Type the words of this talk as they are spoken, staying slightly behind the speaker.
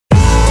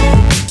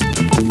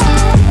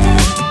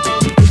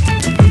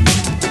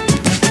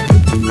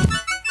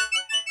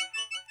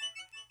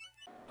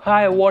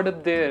Hi, what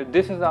up there?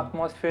 This is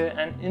Archmosphere,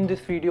 and in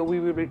this video we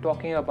will be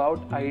talking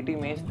about IIT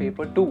Mains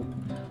Paper 2.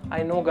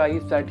 I know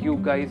guys that you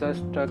guys are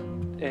stuck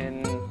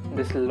in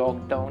this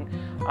lockdown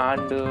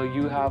and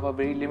you have a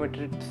very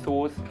limited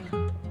source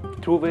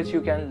through which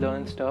you can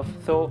learn stuff.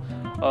 So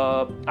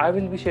I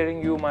will be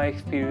sharing you my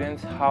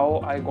experience,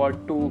 how I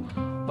got to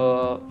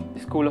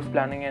School of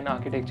Planning and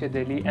Architecture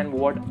Delhi, and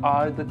what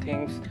are the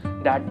things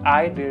that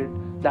I did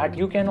that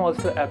you can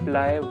also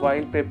apply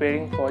while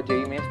preparing for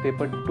JEE Mains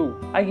Paper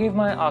 2. I gave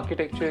my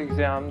architecture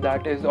exam,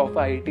 that is of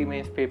IIT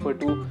Mains Paper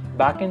 2,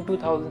 back in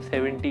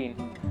 2017.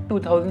 In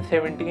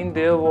 2017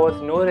 there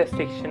was no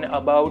restriction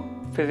about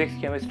physics,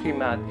 chemistry,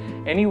 math.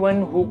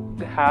 Anyone who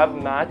have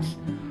maths,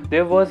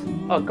 there was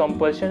a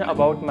compulsion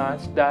about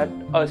maths that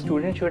a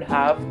student should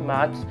have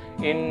maths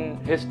in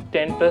his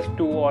 10+2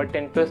 or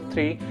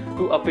 10+3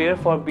 to appear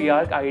for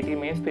BArch IIT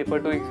Mains Paper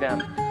 2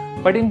 exam.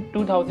 But in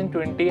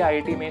 2020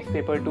 IIT Mains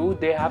Paper 2,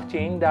 they have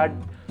changed that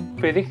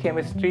physics,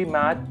 chemistry,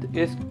 math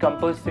is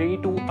compulsory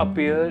to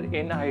appear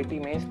in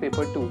IIT Mains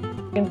Paper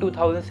 2. In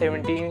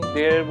 2017,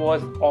 there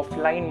was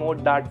offline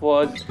mode that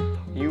was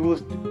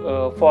used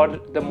for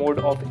the mode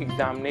of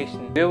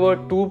examination. There were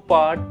two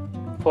parts.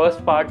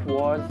 First part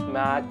was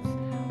maths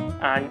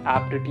and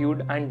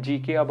aptitude and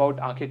GK about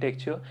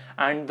architecture,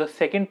 and the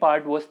second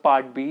part was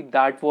part B,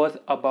 that was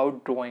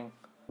about drawing.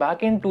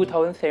 Back in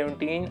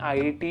 2017,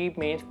 IIT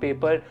Mains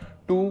Paper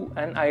 2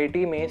 and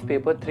IIT Mains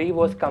Paper 3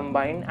 was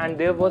combined, and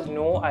there was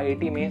no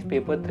IIT Mains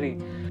Paper 3.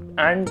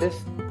 And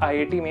this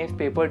IIT Mains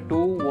Paper 2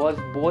 was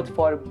both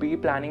for B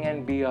Planning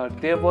and BArch.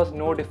 There was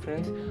no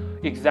difference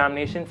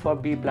examination for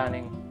B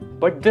Planning.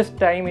 But this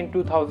time in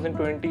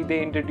 2020,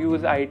 they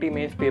introduced IIT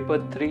Mains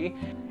Paper 3,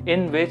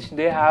 in which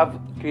they have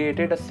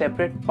created a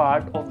separate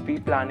part of B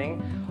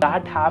Planning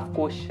that have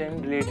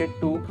questions related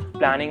to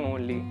planning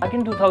only. Back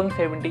in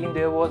 2017,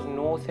 there was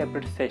no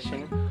separate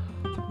session.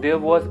 There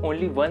was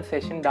only one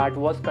session that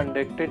was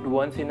conducted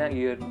once in a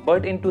year.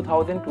 But in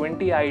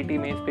 2020 IIT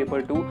Mains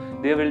Paper 2,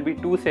 there will be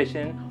two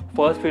sessions.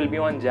 First will be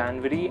on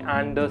January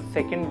and the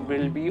second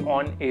will be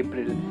on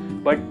April.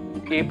 But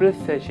April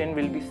session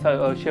will be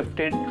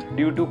shifted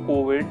due to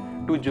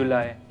COVID to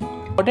July.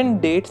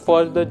 Important dates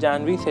for the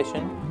January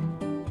session.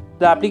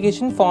 The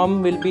application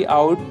form will be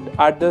out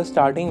at the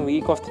starting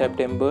week of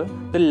September.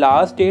 The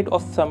last date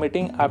of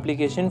submitting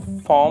application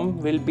form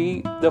will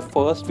be the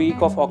first week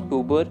of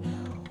October.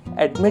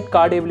 Admit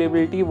card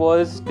availability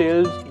was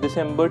till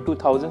December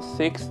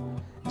 2006.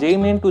 JEE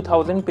Main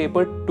 2000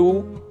 Paper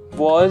 2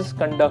 was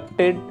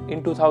conducted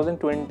in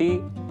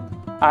 2020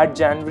 at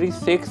January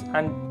 6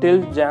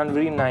 until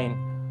January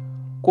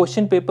 9.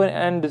 Question paper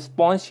and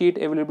response sheet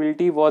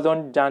availability was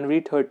on January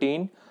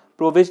 13.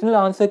 Provisional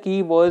answer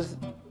key was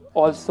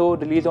also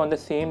released on the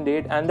same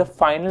date, and the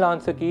final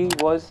answer key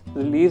was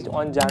released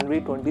on January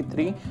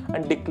 23,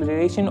 and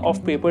declaration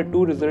of paper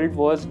 2 result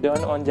was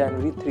done on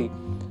January 3.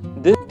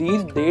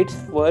 These dates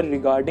were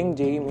regarding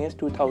JEE Mains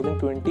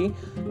 2020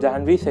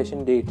 January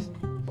session dates.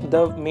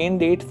 The main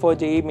date for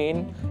JEE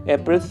Main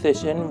April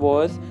session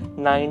was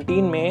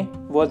 19 May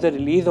was the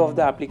release of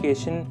the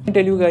application. I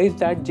tell you guys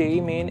that JEE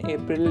Main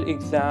April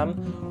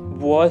exam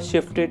was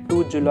shifted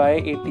to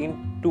July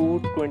 18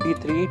 to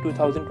 23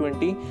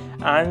 2020,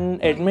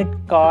 and admit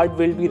card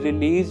will be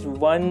released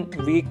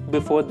 1 week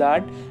before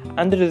that,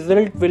 and the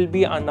result will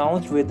be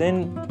announced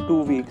within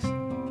 2 weeks.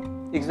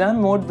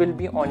 Exam mode will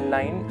be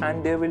online,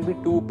 and there will be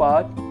two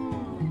parts.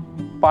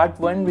 Part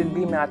 1 will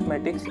be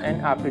mathematics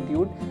and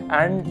aptitude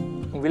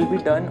and will be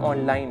done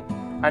online,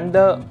 and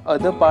the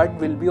other part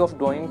will be of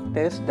drawing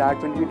test that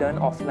will be done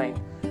offline.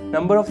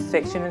 Number of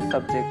section and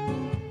subject.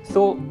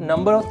 So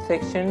number of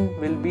section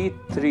will be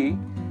 3.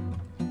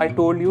 I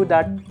told you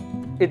that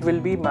it will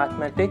be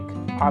mathematics,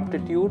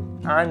 aptitude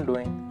and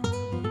drawing.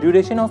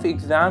 Duration of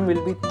exam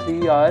will be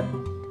 3 hours,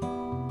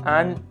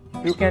 and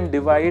you can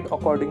divide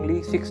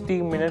accordingly.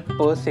 60 minutes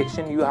per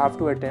section you have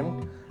to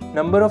attempt.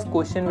 Number of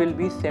question will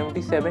be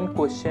 77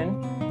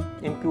 question,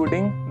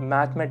 including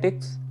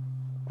mathematics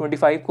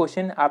 25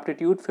 question,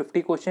 aptitude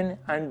 50 question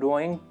and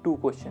drawing 2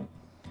 question.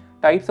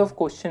 Types of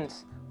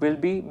questions will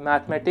be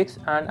mathematics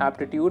and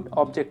aptitude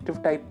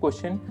objective type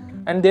question,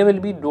 and there will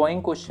be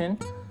drawing question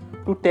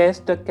to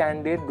test the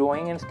candidate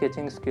drawing and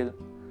sketching skill.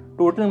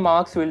 Total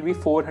marks will be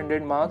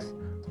 400 marks.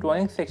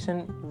 Drawing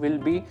section will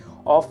be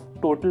of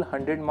total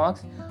 100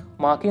 marks.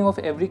 Marking of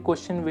every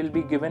question will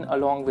be given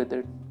along with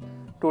it.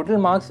 Total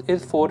marks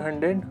is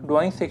 400.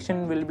 Drawing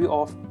section will be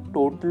of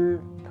total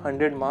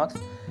 100 marks.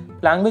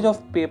 Language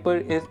of paper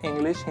is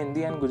English,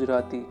 Hindi and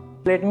Gujarati.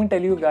 Let me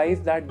tell you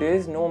guys that there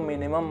is no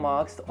minimum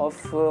marks of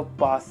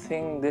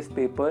passing this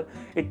paper.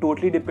 It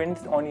totally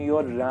depends on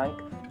your rank.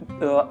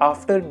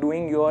 After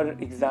doing your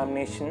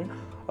examination,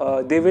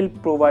 they will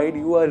provide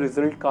you a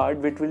result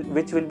card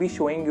which will be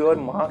showing your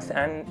marks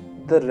and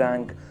the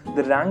rank.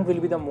 The rank will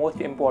be the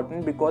most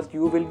important because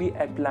you will be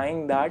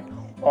applying that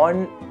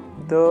on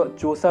the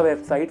JOSA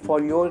website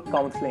for your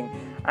counseling,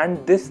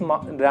 and this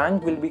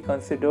rank will be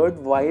considered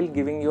while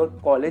giving your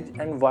college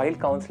and while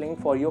counseling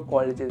for your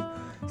colleges.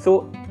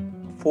 So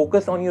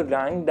focus on your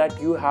rank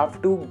that you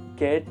have to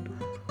get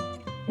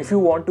If you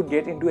want to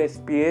get into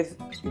SPAs,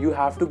 you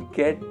have to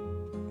get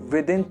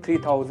within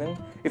 3000.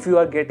 If you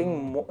are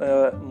getting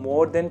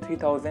more than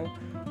 3000,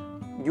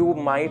 you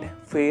might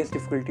face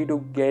difficulty to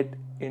get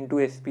into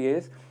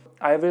SPAs.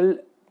 I will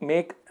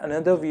make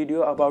another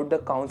video about the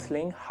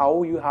counseling,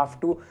 how you have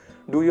to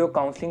do your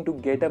counseling to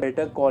get a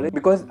better college,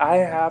 because I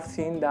have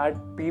seen that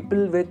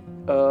people with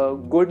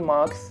good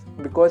marks,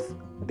 because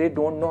they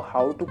don't know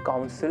how to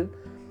counsel,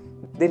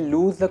 they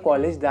lose the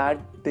college that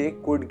they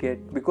could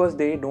get because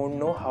they don't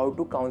know how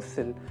to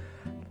counsel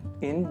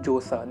in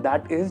JOSA,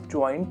 that is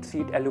Joint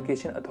Seat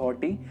Allocation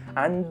Authority,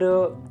 and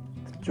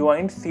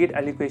Joint Seat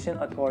Allocation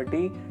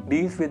Authority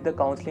deals with the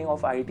counseling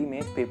of IIT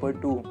Mains Paper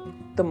 2.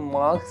 The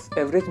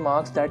average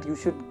marks that you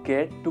should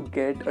get to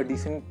get a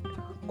decent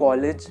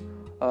college,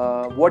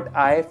 what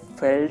I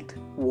felt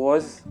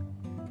was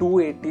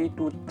 280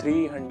 to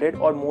 300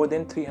 or more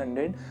than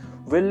 300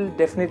 will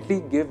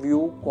definitely give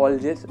you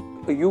colleges.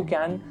 You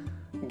can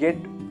get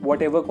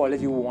whatever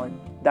college you want.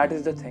 That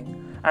is the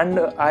thing. And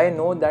I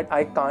know that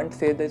I can't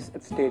say this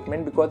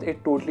statement because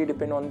it totally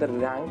depends on the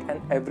rank,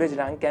 and average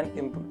rank can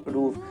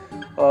improve.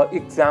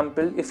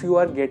 Example, if you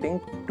are getting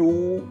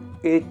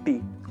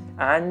 280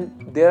 and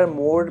there are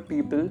more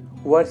people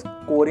who are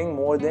scoring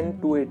more than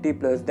 280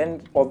 plus,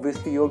 then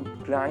obviously your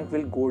rank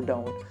will go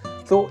down.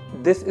 So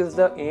this is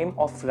the aim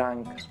of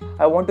rank.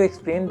 I want to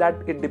explain that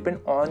it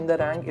depends on the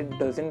rank, it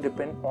doesn't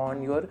depend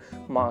on your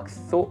marks.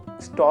 So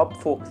stop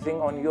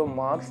focusing on your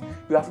marks.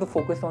 You have to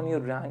focus on your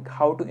rank,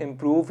 how to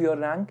improve your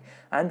rank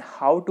and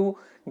how to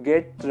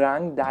get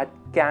rank that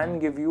can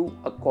give you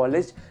a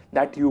college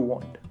that you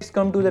want. Let's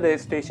come to the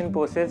registration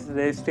process. The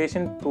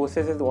registration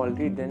process is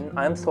already done.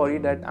 I am sorry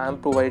that I am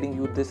providing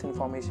you this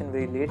information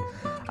very late,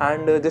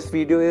 and this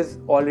video is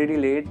already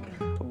late.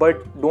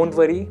 But don't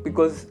worry,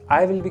 because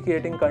I will be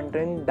creating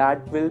content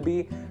that will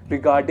be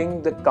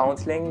regarding the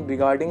counseling,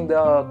 regarding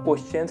the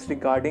questions,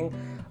 regarding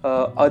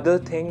other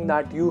thing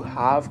that you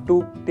have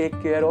to take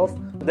care of.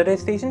 The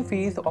registration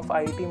fees of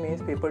IIT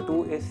Mains Paper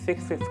 2 is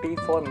 650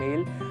 for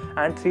male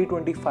and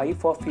 325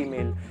 for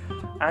female.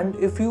 And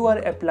if you are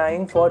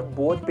applying for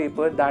both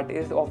paper, that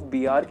is of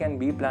BR can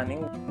be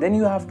planning, then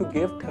you have to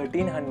give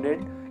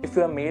 1300 if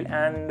you are male,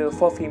 and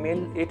for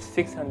female it's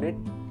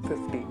 650.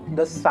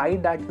 The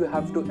site that you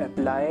have to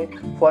apply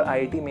for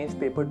IIT Mains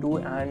Paper 2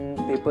 and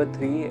Paper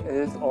 3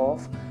 is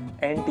of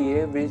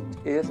NTA, which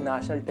is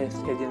National Test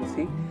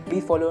Agency.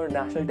 Please follow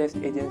National Test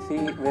Agency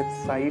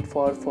website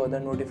for further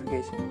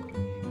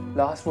notification.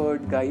 Last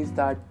word guys,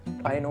 that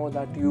I know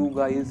that you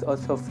guys are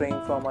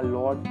suffering from a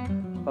lot.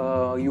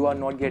 You are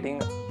not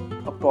getting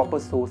a proper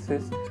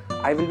sources.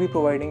 I will be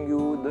providing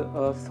you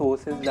the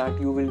sources that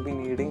you will be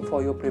needing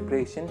for your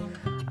preparation,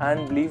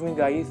 and believe me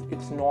guys,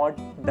 it's not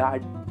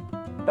that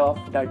tough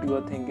that you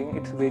are thinking.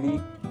 It's very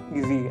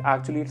easy.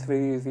 Actually, it's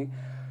very easy.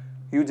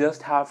 You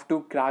just have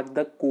to crack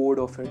the code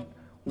of it.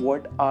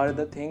 What are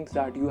the things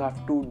that you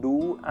have to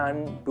do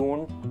and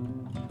don't.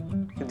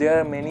 There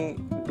are many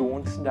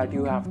don'ts that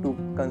you have to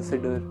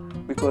consider,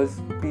 because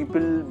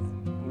people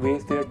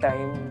waste their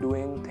time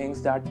doing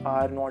things that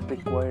are not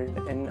required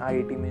in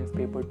IIT Mains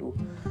Paper 2.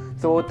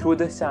 So through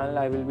this channel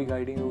I will be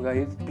guiding you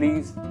guys.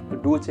 Please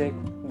do check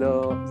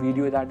the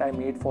video that I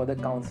made for the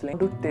counseling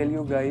to tell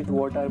you guys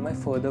what are my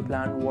further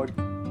plan, what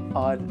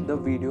are the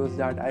videos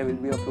that I will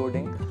be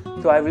uploading.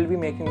 So I will be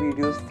making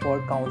videos for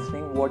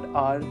counseling, what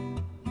are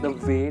the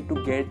way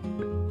to get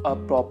a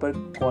proper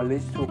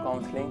college through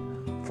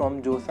counseling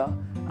from JOSA,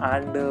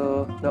 and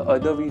the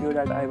other video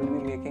that I will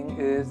be making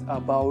is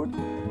about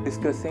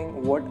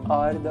discussing what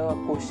are the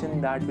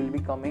questions that will be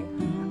coming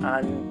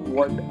and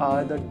what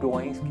are the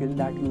drawing skills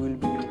that you will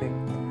be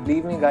needing.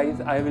 Believe me guys,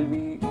 I will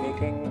be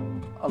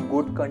making a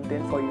good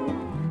content for you,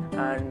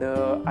 and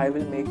I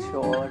will make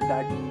sure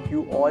that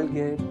you all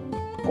get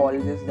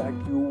colleges that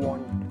you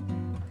want.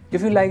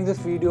 If you like this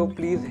video,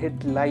 please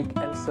hit like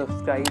and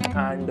subscribe,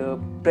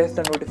 and press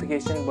the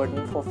notification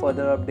button for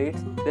further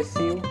updates. Let's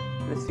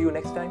see you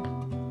next time.